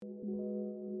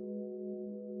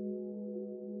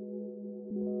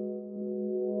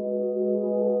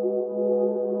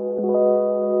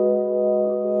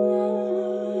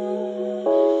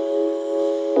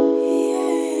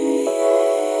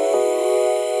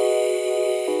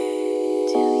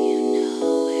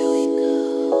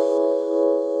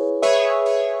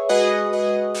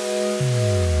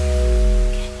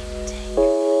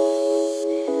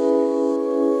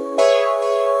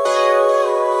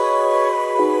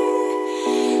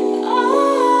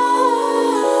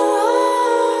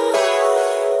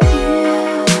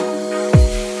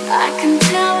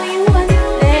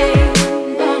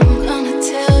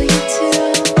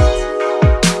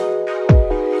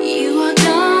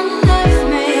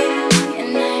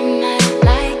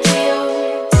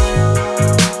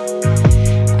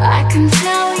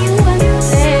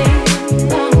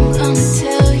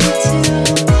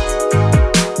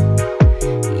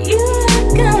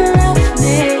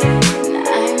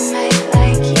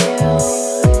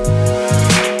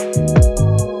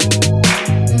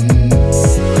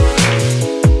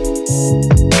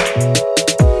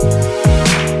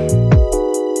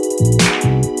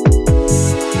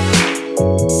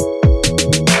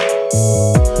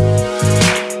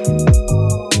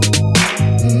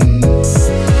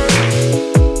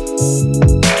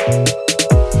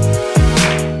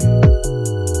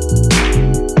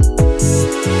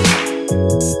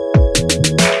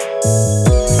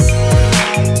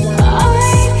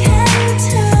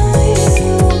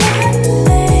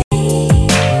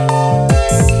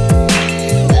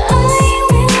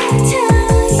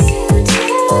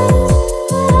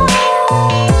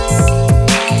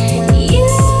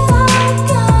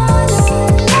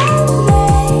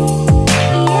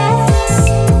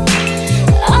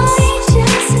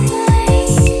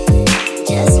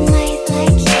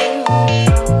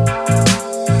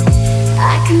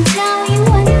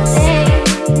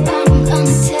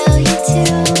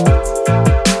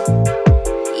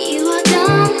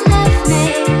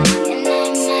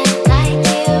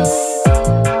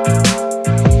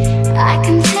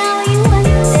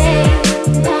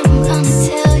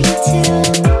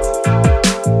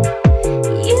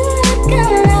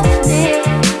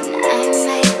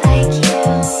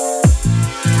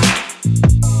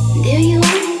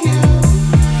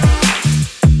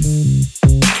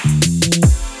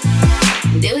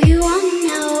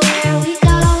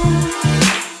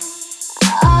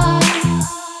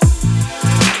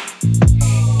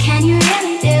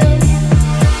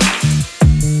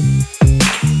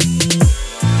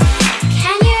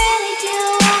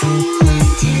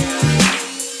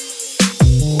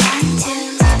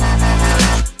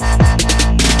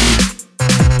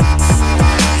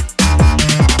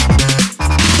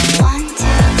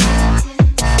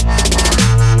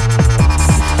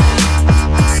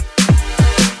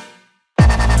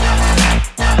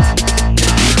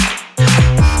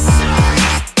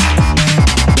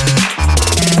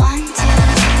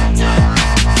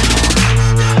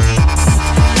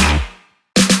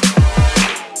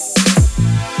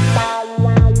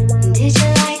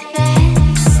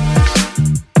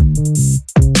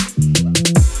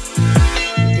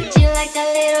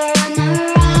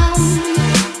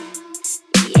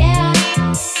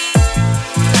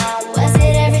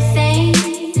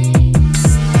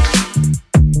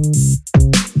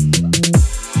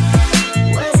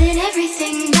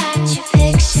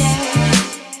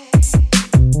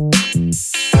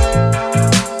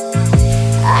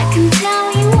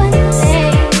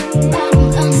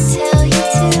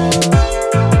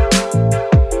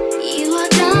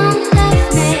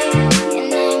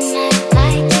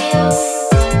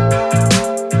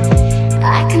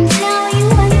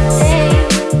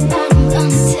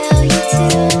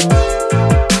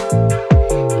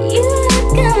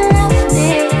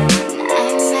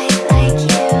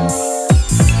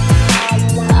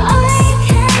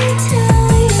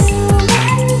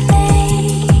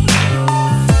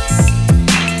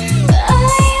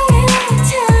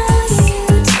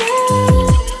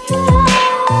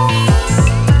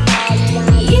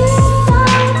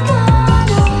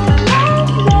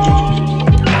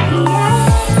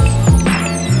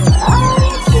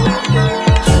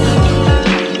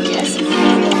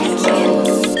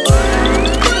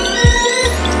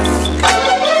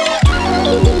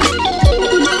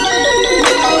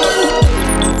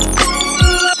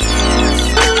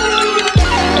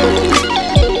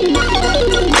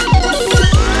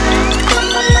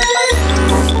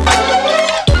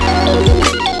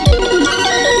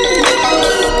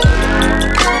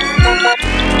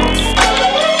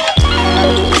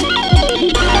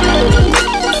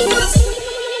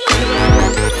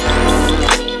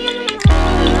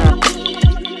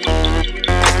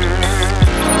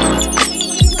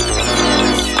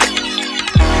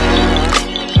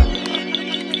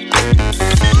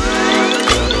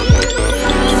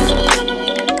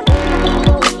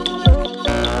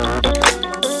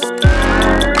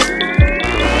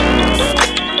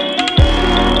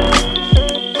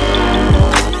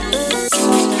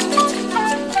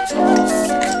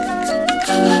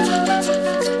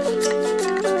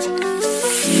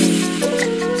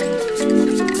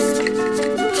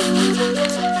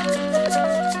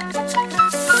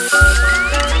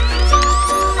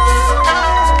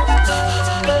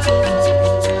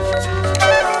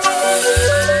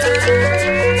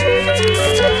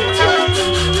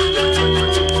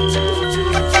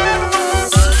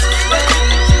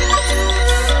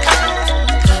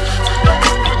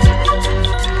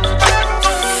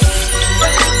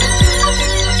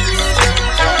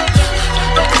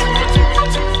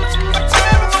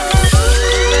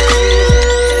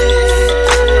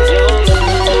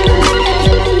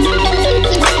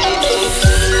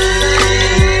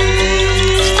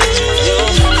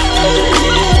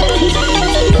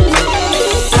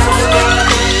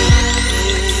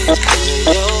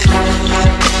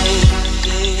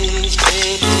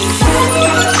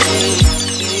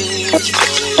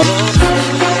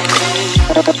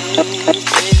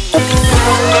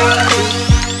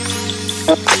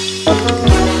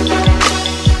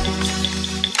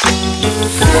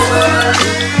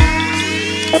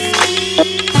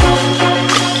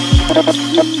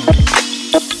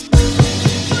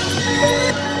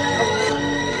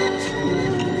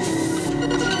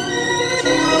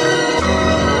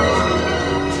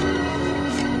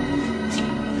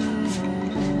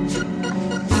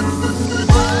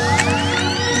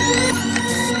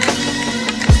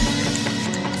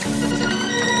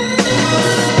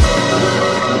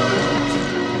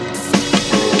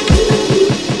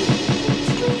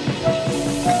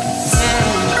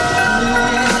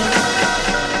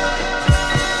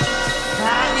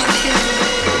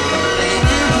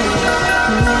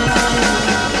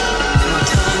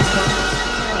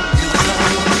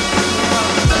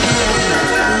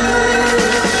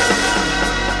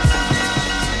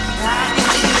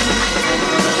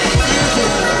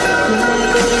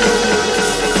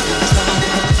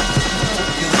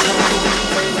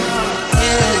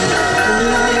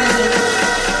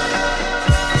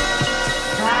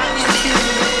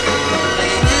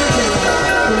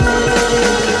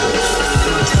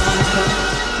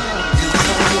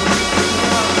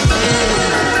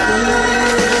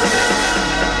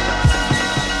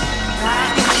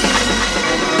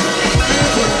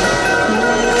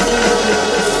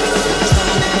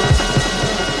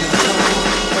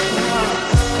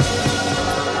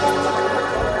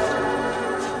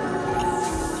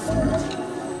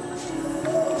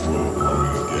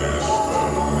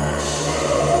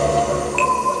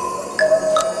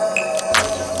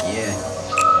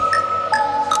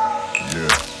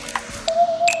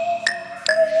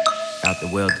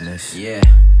wilderness. Yeah.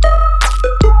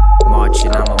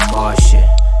 Marching, I'm a Martian.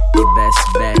 Your best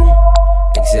bet,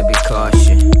 exhibit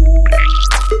caution.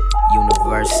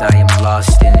 Universe, I am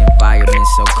lost in environment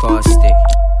so caustic.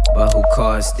 But who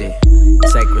caused it?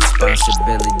 Take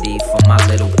responsibility for my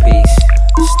little piece.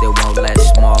 Still won't let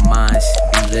small minds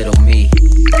belittle me.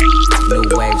 New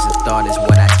waves of thought is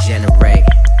what I generate.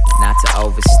 Not to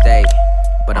overstate,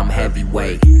 but I'm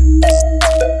heavyweight.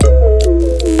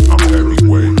 I'm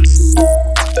heavyweight.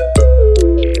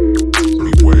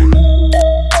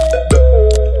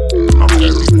 I'm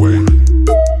heavyweight.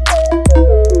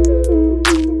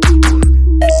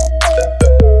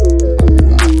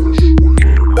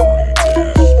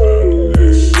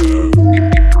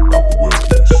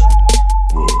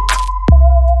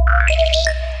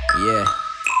 Yeah.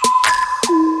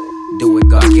 Do it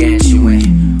gargantuan.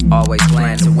 Always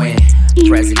plan to win.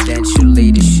 Presidential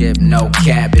leadership, no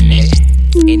cabinet.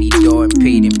 Any door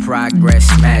impeding progress,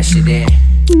 smash it in.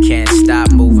 Can't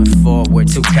stop moving forward,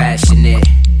 too passionate.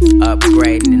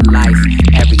 Upgrading in life,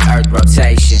 every earth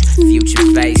rotation. Future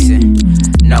facing,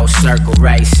 no circle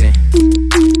racing.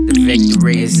 The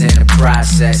victory is in the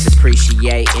process.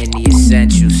 Appreciating the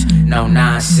essentials, no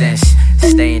nonsense.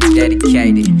 Staying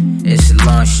dedicated, it's a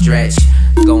long stretch.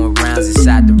 Going rounds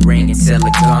inside the ring until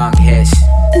the gong hits.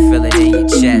 Feel it in your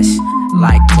chest,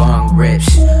 like bong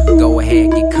rips. Go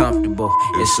ahead, get comfortable,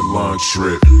 It's a long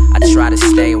trip. I try to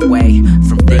stay away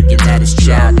from thinking that it's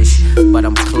childish, but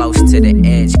I'm close to the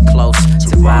edge, close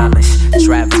to violence.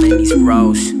 Traveling these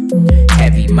roads,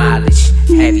 heavy mileage,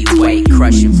 heavy weight,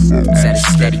 crushing fools at a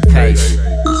steady pace.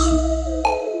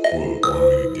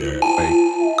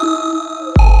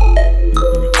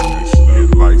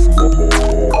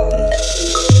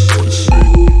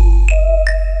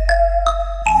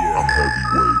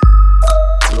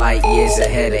 Light years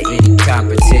ahead of any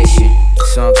competition.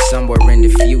 So I'm somewhere in the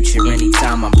future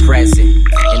anytime I'm present.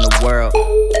 In a world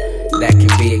that can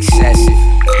be excessive.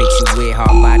 Hit you with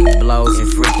hard body blows in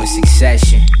frequent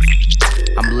succession.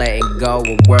 I'm letting go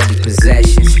of worldly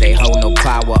possessions. They hold no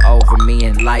power over me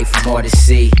in life, more to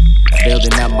see.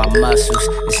 Building up my muscles,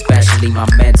 especially my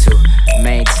mental.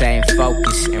 Maintain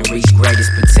focus and reach greatest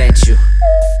potential.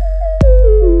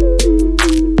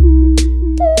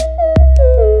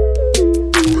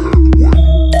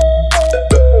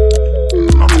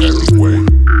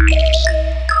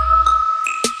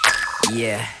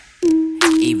 Yeah,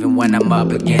 even when I'm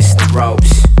up against the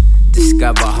ropes,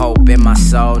 discover hope in my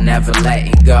soul, never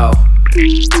letting go.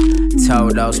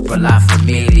 Todos por la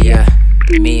familia,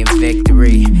 me and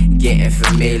victory, getting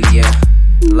familiar.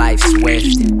 Life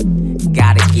swift,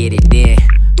 gotta get it in.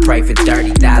 Pray for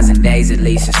 30,000 days at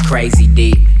least, it's crazy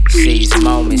deep. Seize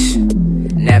moments,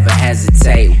 never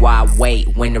hesitate. Why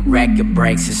wait when the record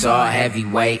breaks? It's all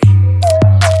heavyweight.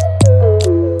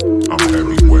 I'm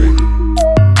heavyweight.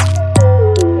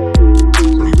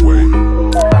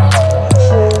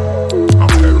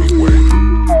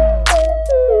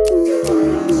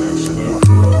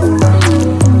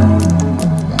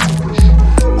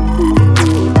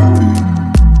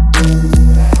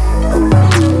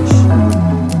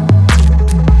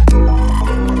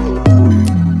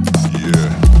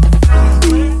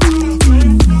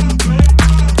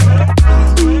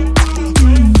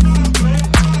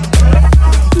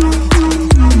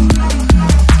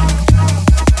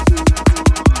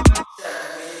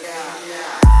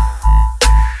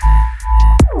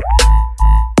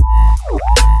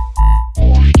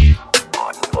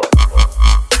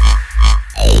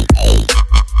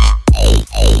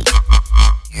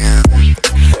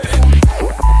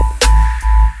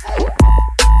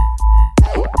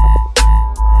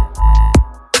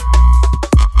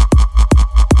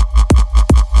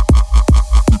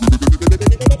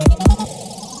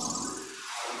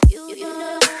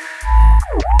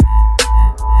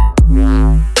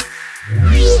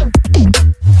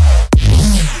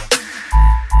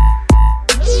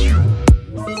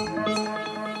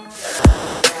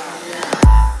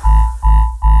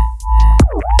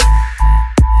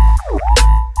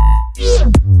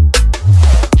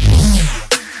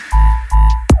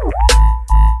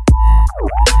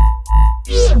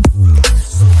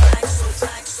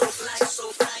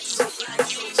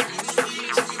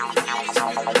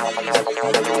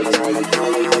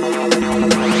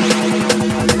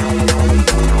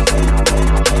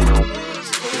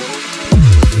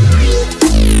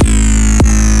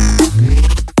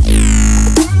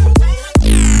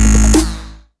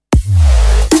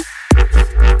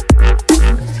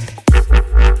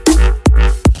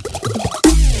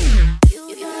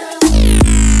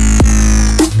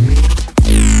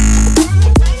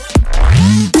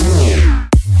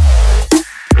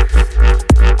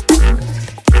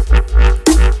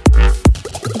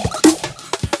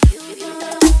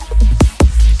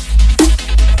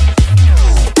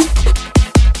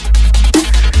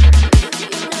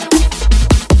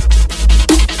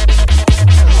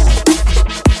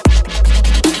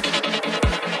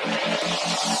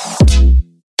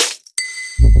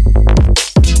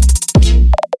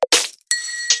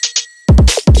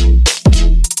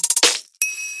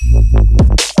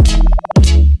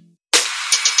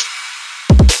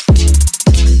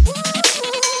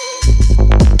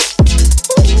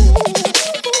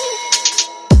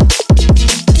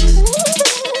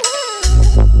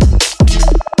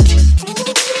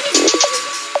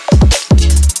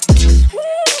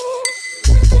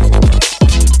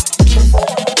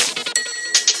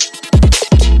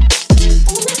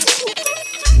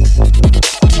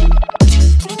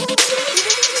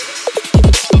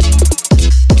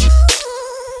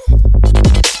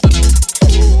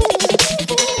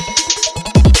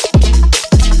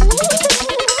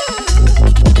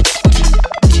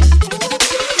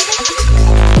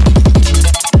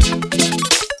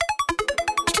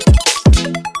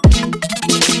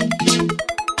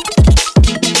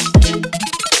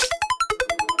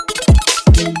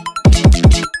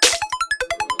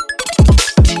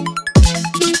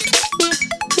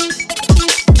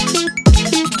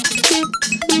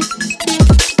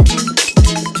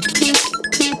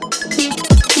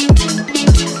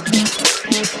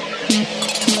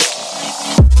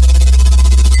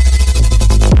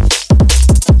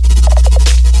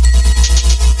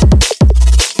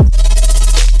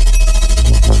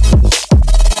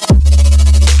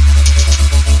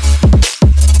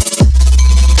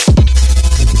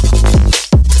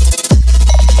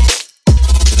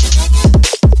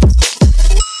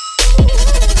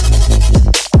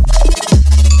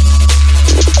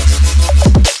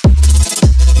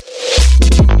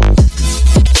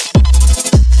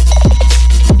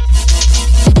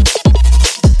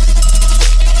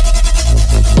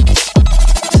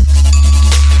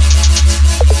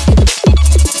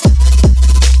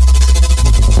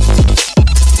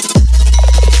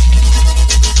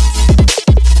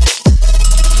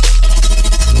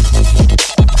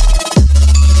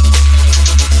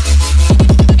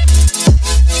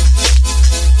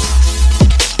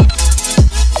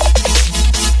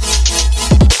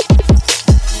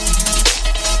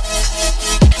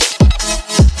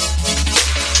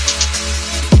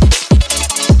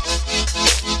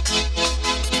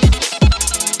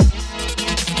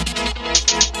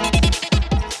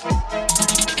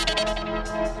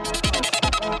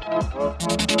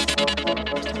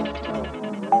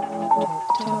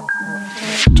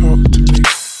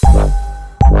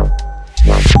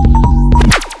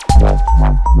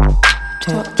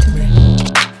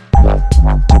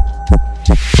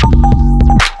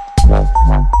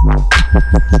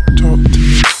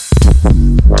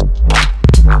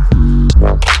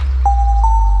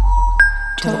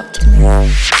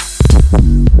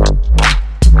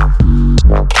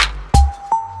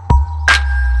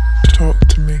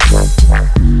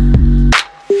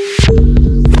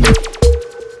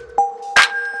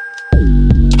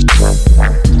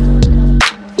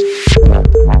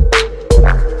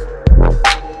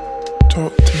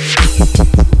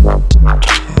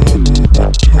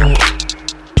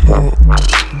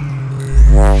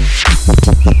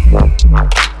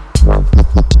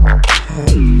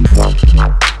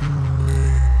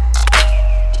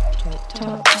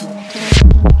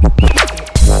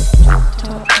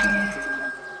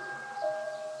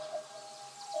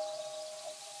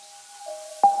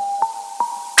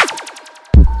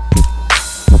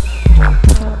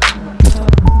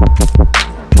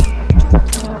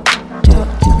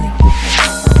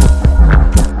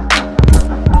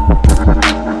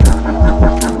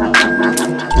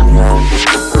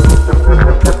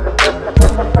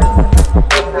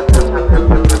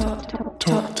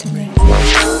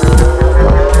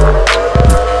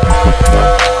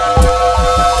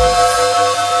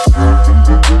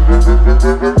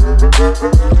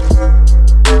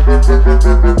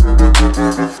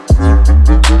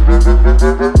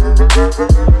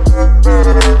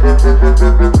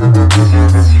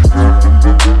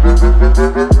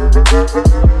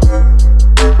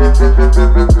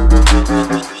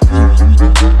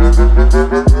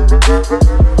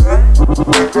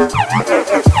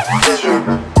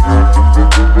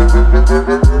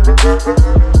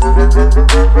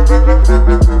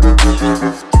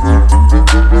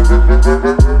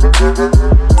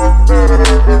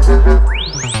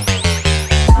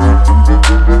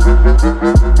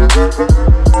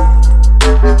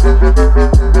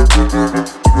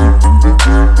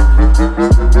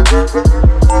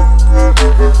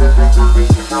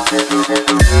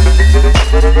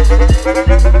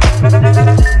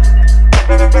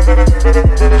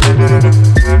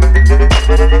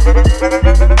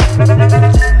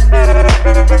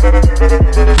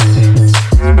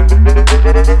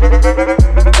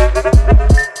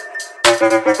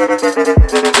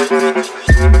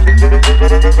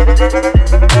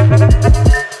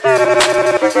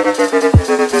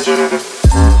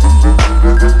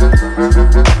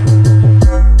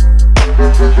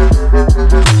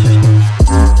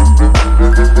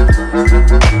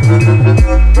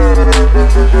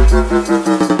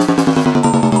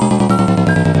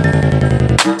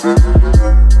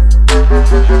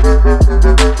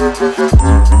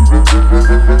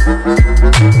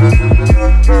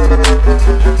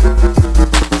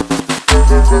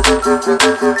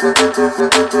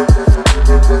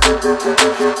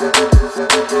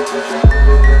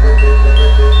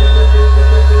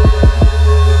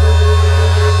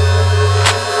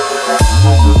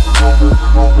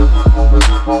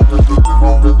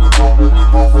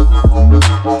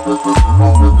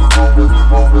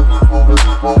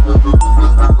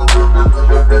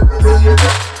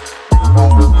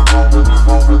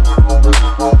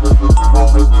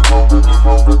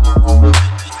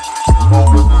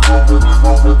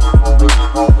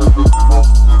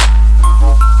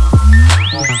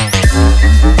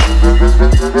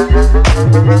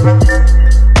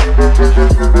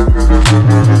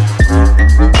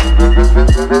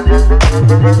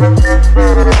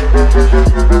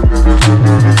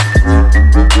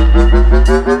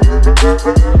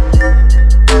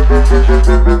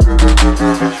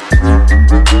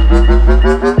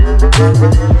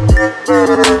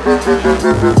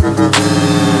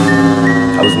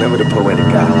 I was never the poetic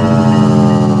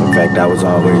guy. In fact, I was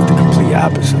always the complete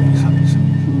opposite.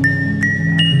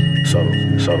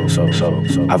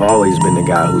 So, I've always been the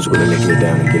guy who's willing to get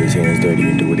down and get his hands dirty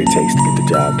and do what it takes to get the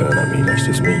job done. I mean, that's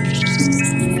just me.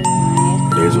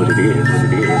 It is what it is,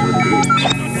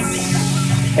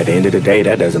 At the end of the day,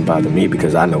 that doesn't bother me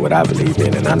because I know what I believe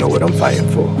in and I know what I'm fighting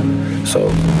for. So,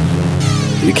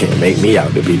 you can't make me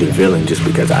out to be the villain just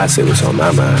because I say what's on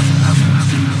my mind.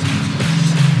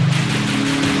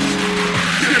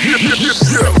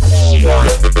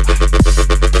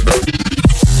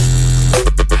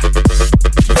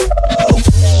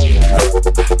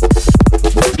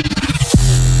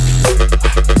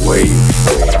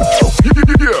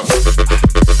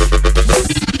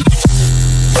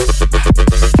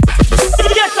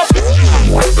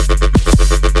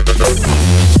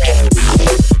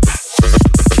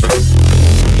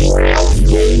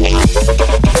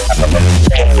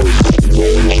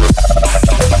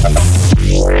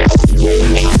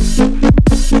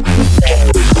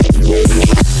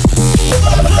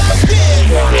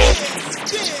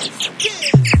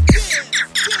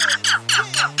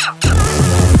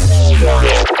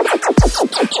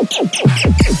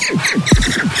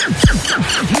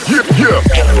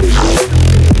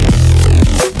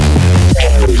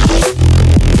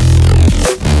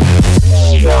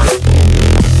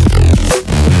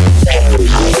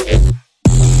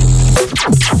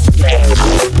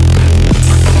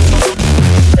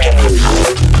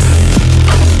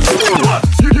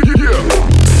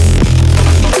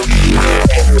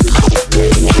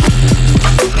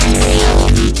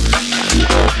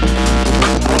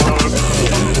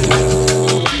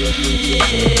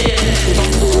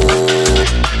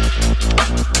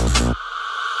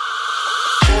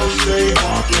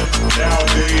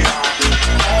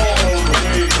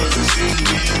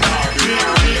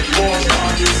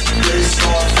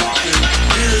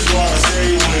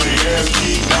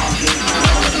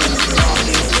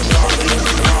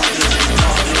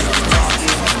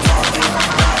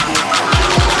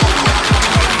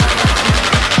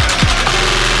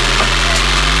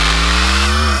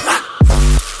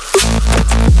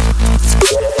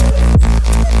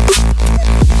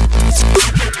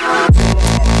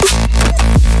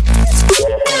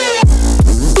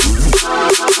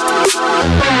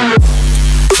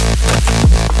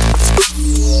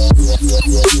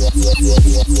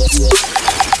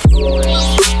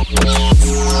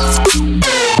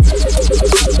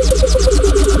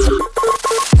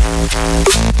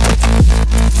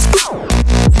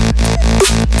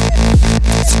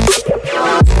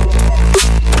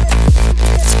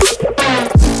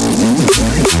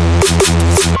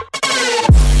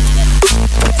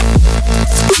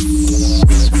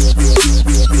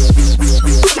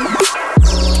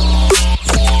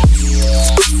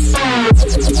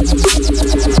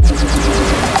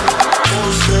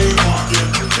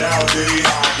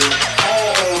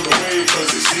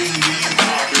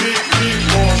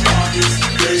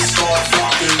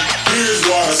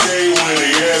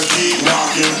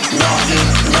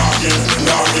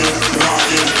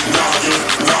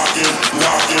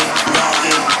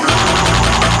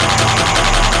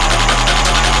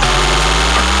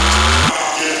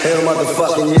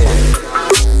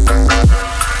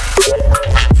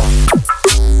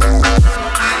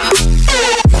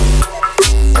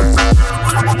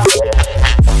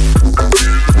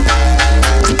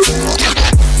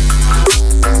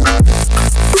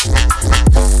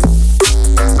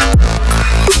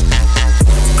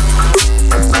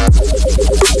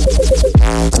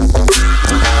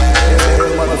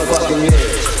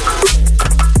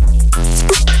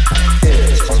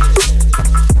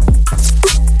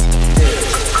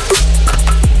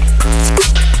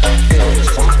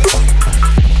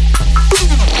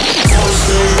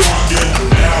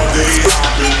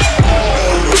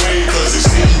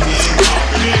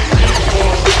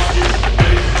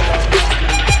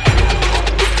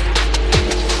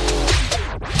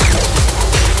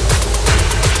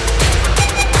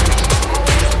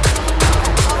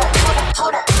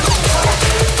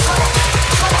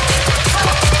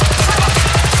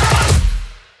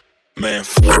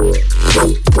 Man.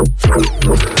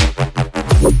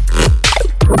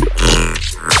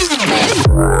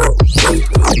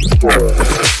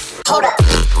 Hold up.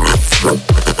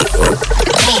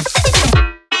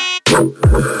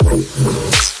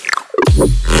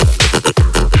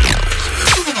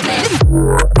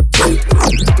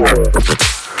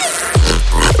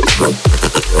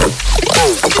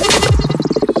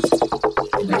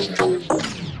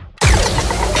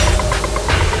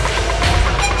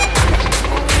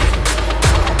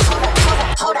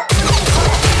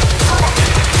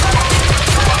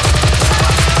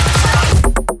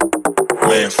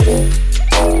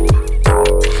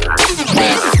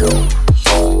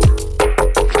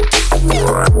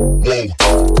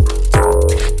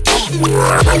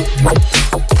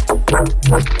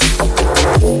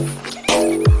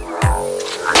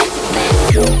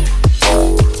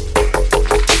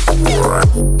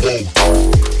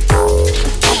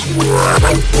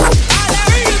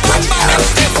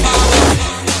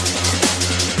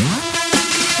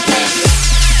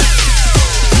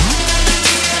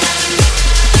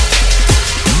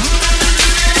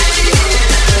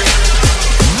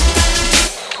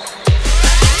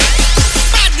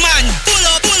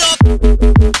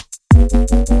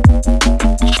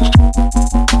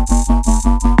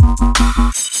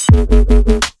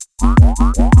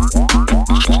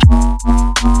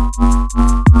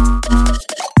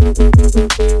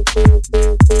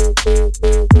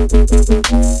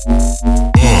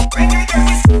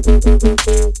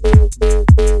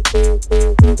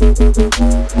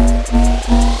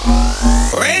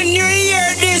 When you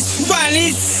hear this one,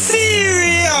 it's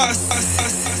serious.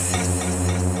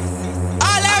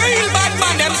 All a real bad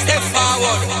man, them step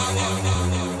forward.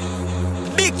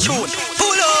 Big tune,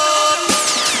 pull up.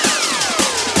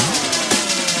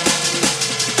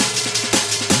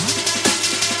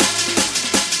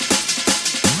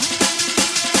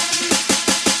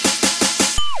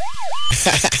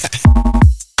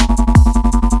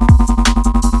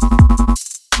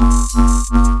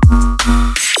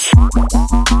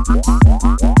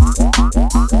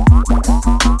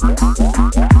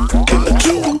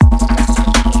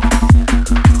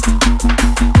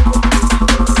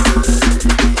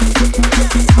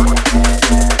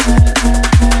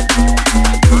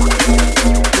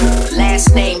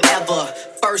 Last name ever,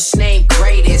 first name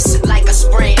greatest. Like a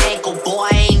sprained ankle, boy,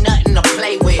 ain't nothing to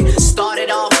play with. Started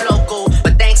off local,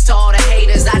 but thanks to all the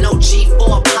haters, I know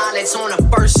G4 pilots on a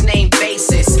first name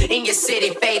basis. In your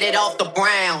city, faded off the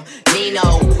brown.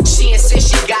 Nino, she insists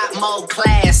she got more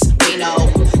class. We know,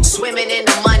 swimming in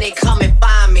the money, come and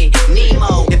find me.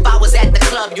 Nemo, if I was at the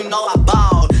club, you know I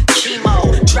balled.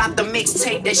 Chemo, dropped the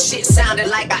mixtape, that shit sounded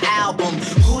like an album.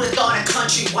 Who'da thought a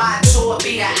countrywide tour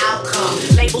be the outcome?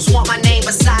 Labels want my name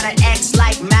beside an X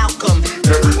like Malcolm.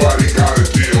 Everybody got a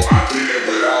deal, I did it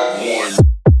without one.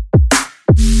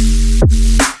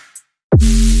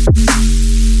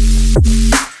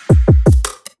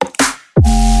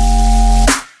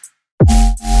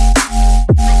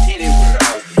 Did it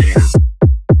without me.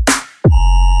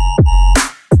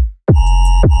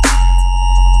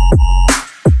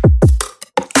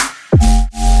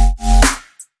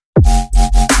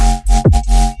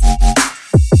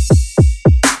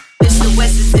 Mr.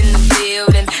 West is in the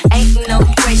building, ain't no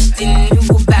question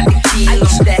who about to kill. I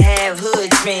used to have hood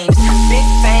dreams, big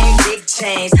fame, big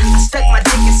change. I stuck my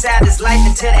dick inside his life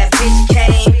until that bitch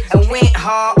came and went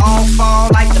hard all fall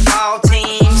like the ball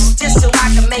teams, just so I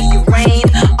can make it rain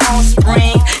all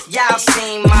spring. Y'all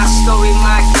seen my story,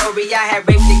 my glory. I had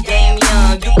raped the game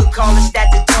young. You could call it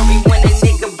statutory when a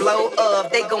nigga blow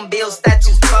up. They gon' build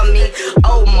statues for me.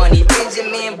 Old money,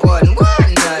 Benjamin Button, what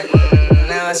nothing.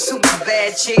 Now super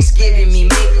bad chicks giving me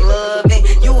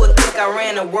McLovin'. You would think I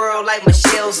ran the world like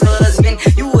Michelle's husband.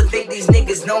 You would think these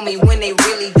niggas know me when they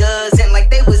really doesn't. Like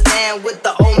they was down with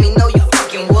the old me. No, you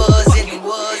fucking wasn't.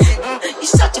 You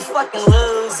such a fucking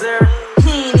loser.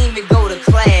 He ain't even go to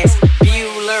class,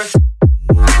 Bueller.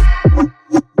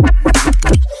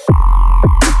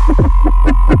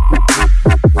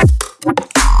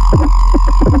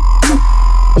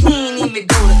 He ain't even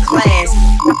go to class,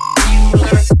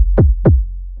 Bueller.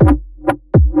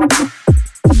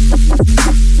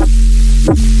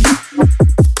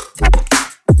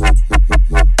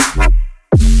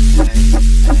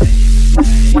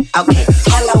 Okay,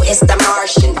 hello, it's the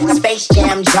Martian. Space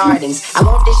Jam Jordans. I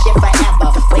want this shit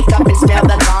forever. Wake up and smell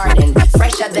the garden.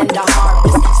 Fresher than the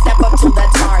harvest. Step up to the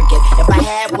target. If I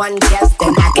had one guess,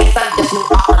 then I could fuck this New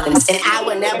Orleans. And I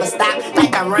would never stop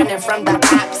like I'm running from the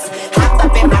cops. Hopped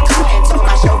up in my car and told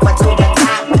my chauffeur to the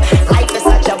top. Life is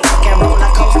such a fucking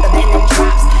roller coaster, then it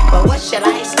drops. But what should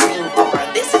I scream for?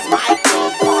 This is my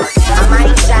theme park. I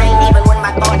might shine even when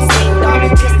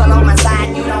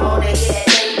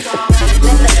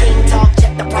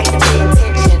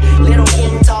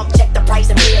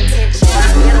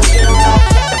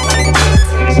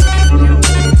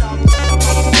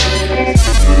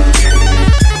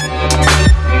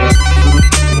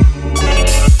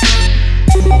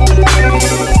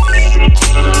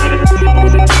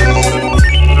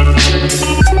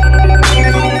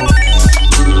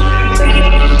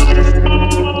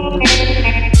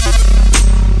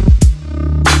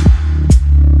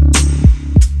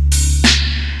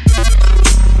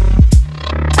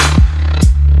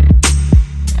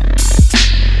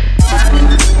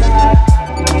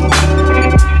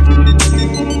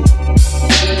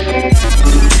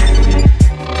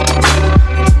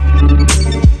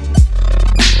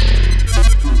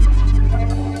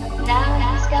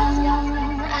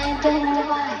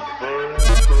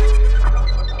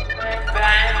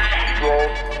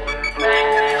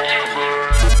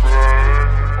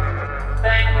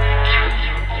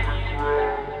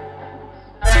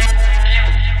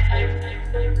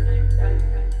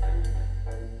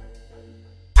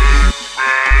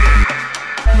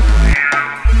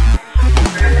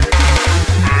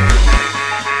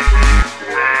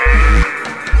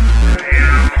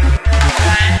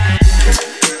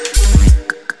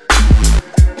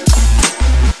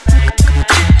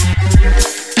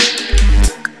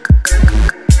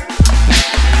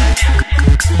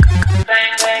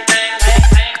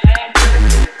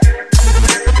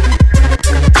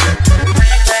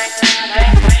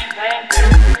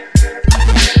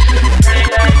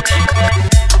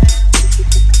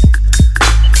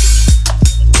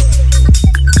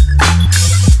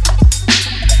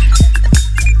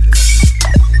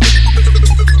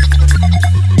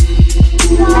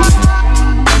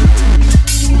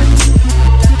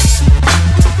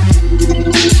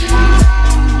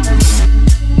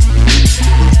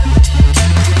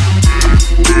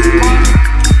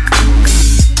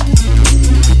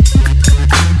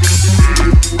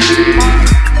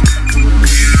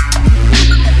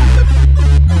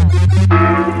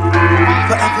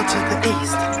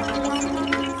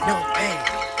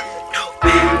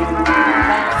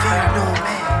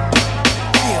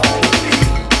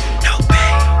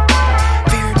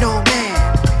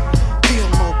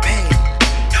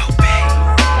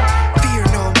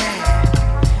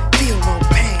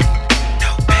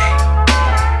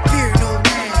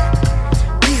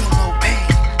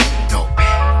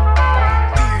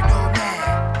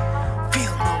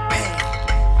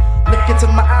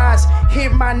hear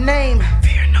my name.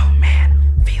 Fear no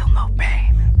man, feel no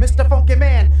pain. Mr. Funky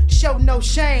Man, show no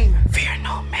shame. Fear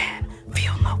no man,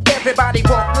 feel no pain. Everybody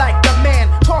walk like a man,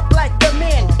 talk like a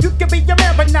man. You can be a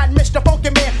man, but not Mr. Funky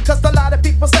Man. Cause a lot of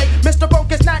people say Mr.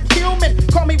 Funky's not human.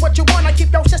 Call me what you want, I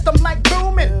keep your system like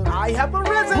booming. I have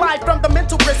arisen, live from the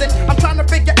mental prison. I'm trying to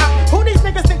figure out who these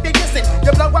niggas think they dissing.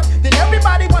 You blow up, then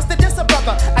everybody wants to diss a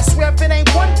brother. I swear if it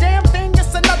ain't one damn thing,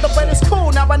 it's another. But it's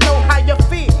cool, now I know how you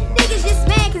feel. Niggas just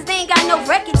mad cause they ain't got no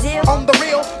record deal. On the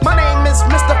real, my name is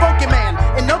Mr. Funky Man,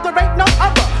 and no, there ain't no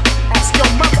other. Ask your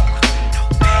mother.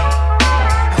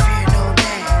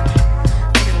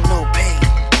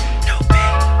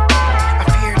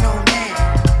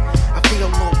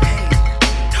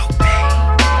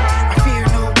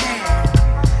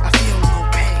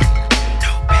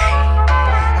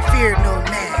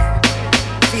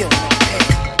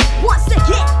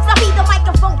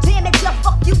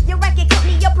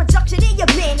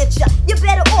 You're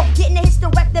better off getting a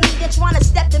hysterectomy than trying to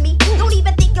step to me. Don't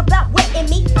even think about wetting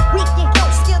me. We can go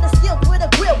skill to skill with a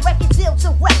grill. Record deal to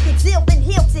record deal, then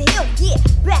hill to hill. Yeah,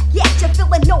 back at you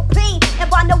feeling no pain. And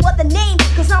by no other name,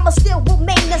 cause I'ma still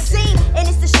remain the same. And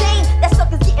it's a shame that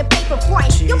suckers getting paid for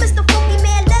prime. Yo, Mr. Funky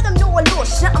Man, let them know a little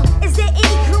something. Is there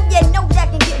any crew you know that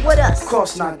can get with us? Of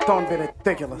course not, don't be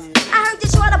ridiculous. I heard you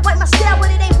try to bite my style, but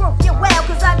it ain't worth your while.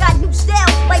 Cause I got new style,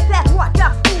 like back rock,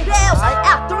 got food else.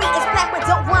 Out 3 is back with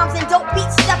dope rhymes and dope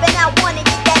beats. Stepping out one and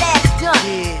get that ass done.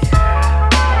 Yeah.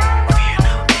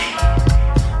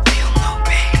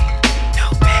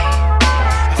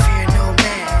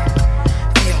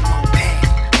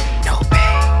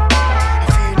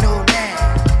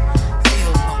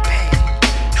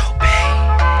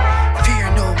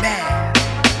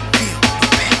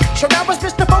 So now as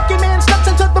Mr. Funky Man steps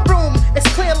into the room, it's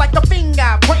clear like a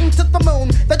finger pointing to the moon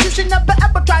that you should never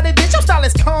ever try to ditch. Your style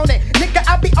is corny, nigga.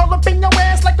 I be all up in your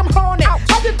ass like I'm horny.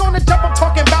 How you gonna jump up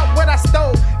talking about what I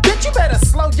stole? Bitch, you better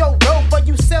slow your roll before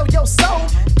you sell your soul.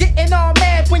 Getting all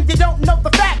mad when you don't know the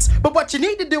facts, but what you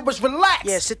need to do is relax.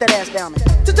 Yeah, sit that ass down,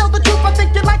 man. To tell the truth, I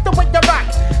think you like the way you rock.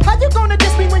 How you gonna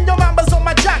diss me when your mama's on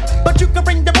my jock? But you can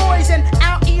bring the boys and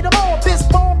I'll eat them all. This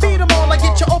bone beat them all. I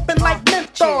get you open like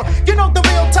menthol. You know the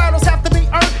real titles have to be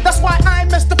earned. That's why I'm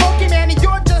Mr. Funky Man and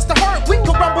you're just a hurt. We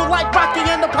can rumble like Rocky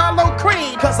and Apollo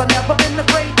Creed. Cause I've never been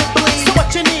afraid to bleed. So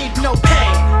what you need, no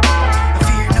pain.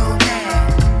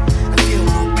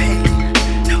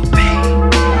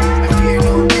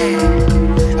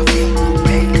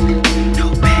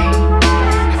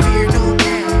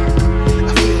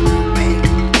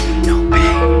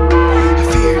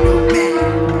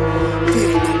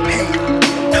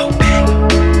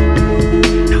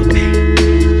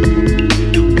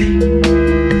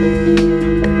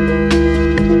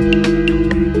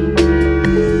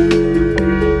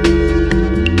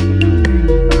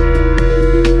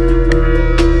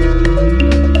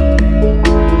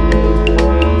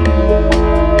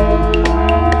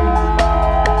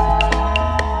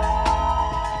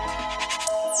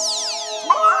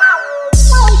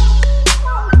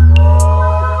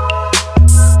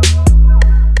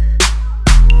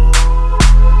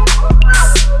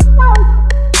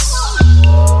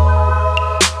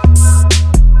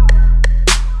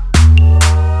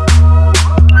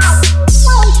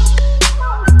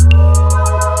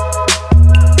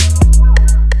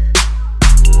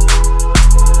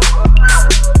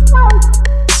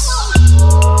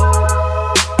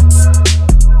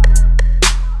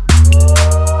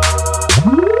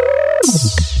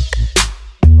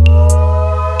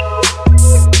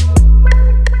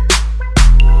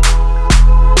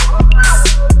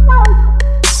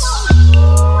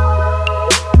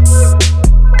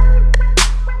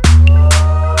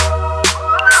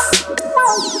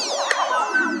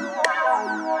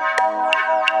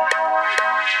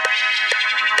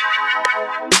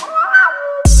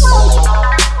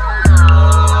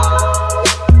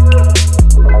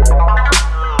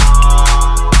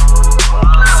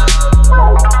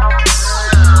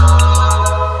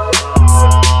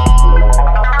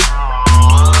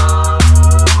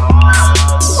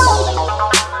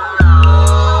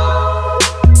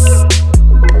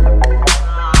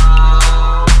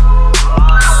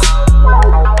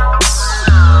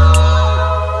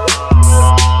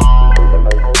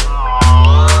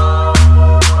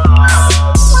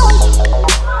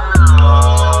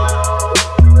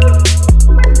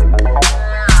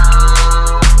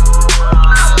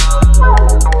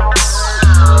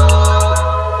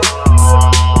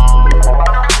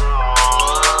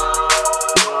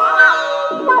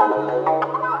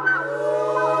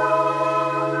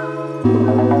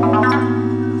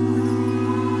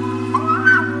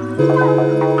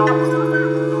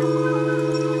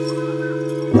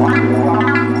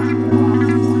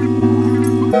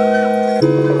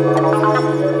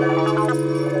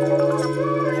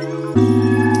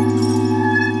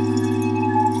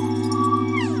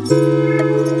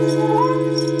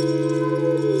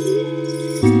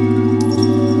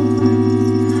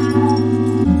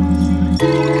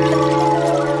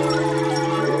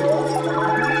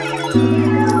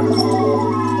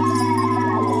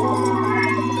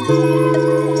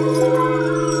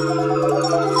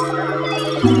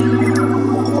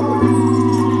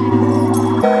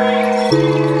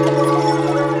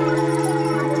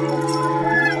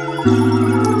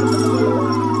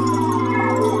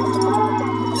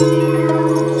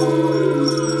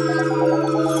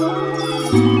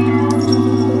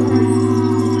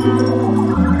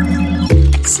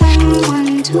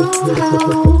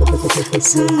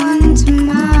 Someone to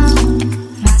mold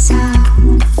myself,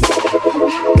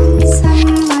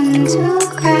 someone to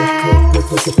cry,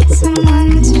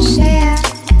 someone to share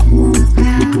the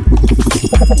ground,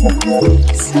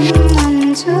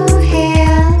 someone to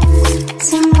heal,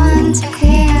 someone to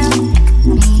heal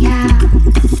me out,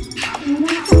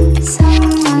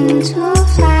 someone to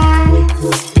fly,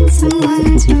 someone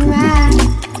to ride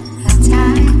the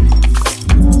time,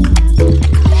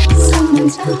 someone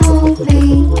to hold me.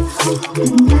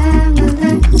 Never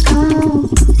let go.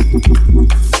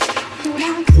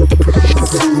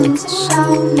 Someone to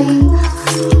show me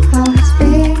what it's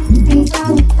really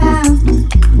all about.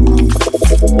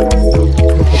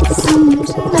 Someone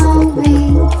to know me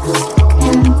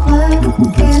and work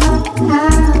it all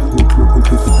out.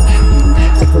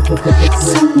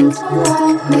 Someone to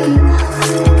hold me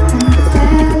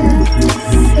and let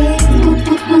see.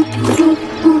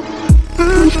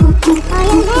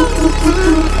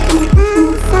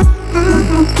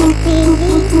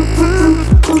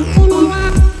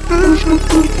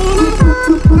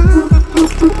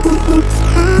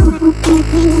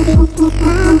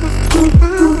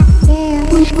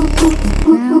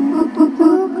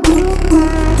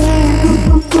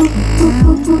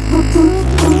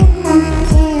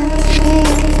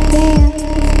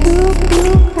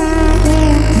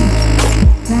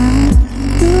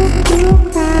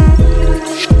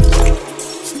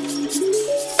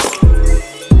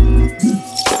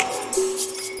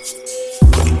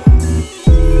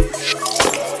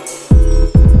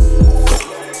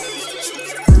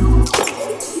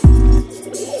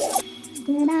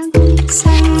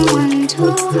 Someone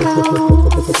to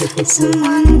hold,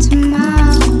 someone to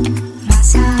mold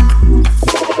myself,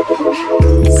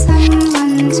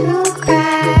 someone to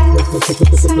cry,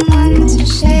 someone to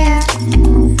share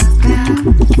the ground,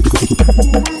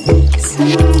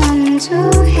 someone to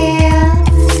heal,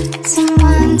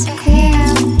 someone to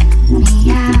heal me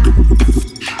out,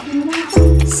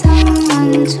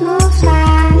 someone to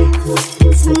fly,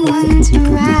 someone to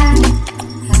ride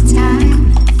the time.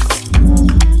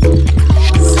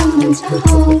 Someone to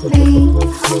hold me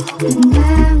and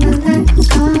never let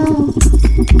go.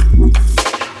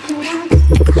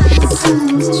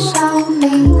 Someone to show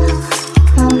me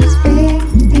what it's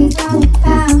really all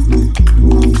about.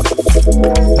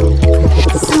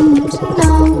 Someone to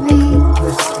know me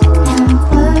and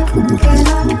work it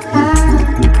all out.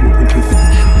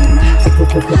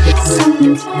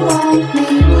 Someone to hold me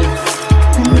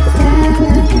and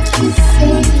let me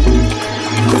see.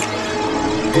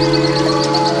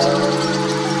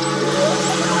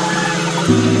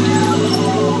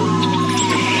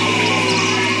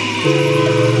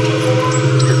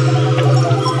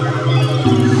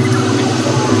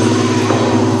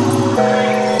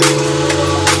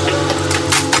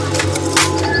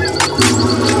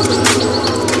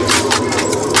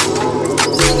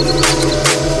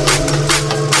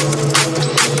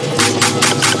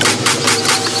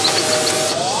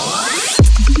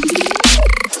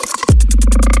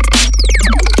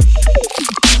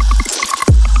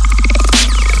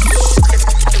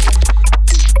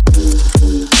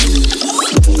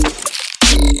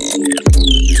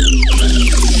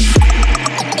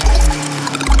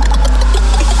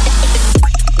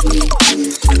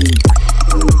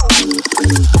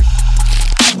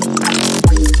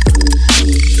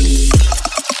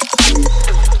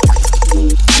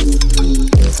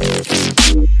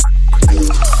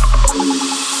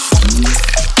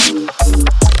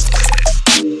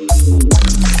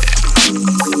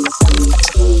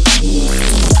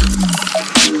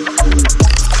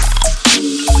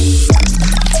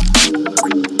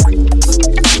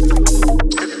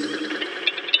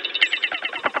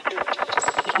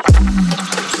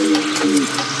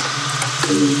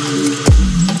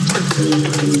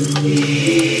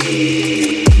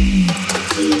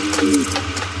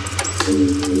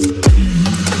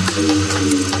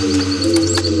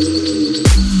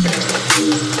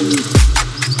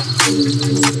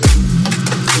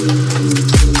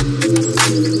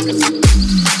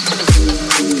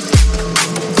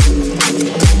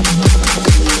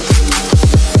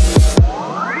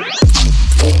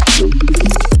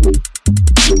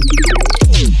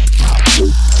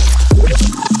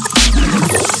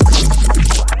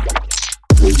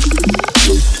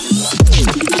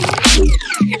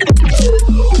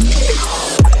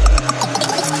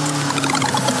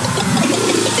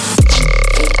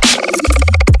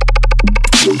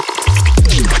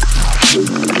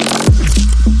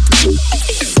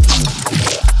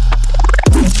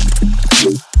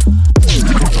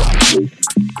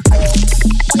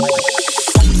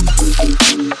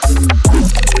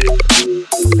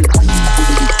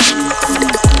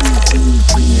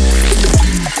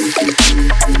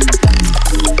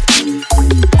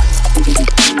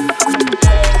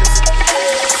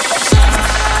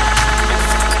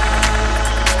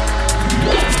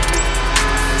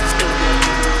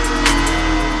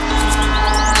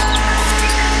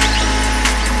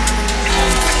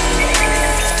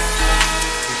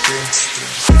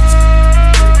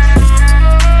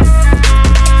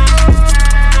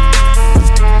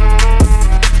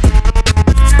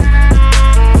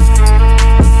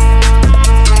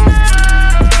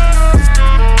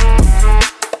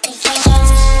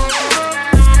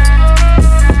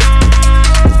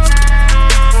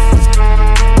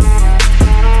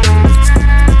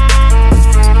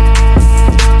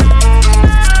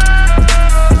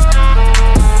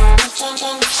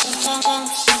 She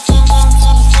drinking.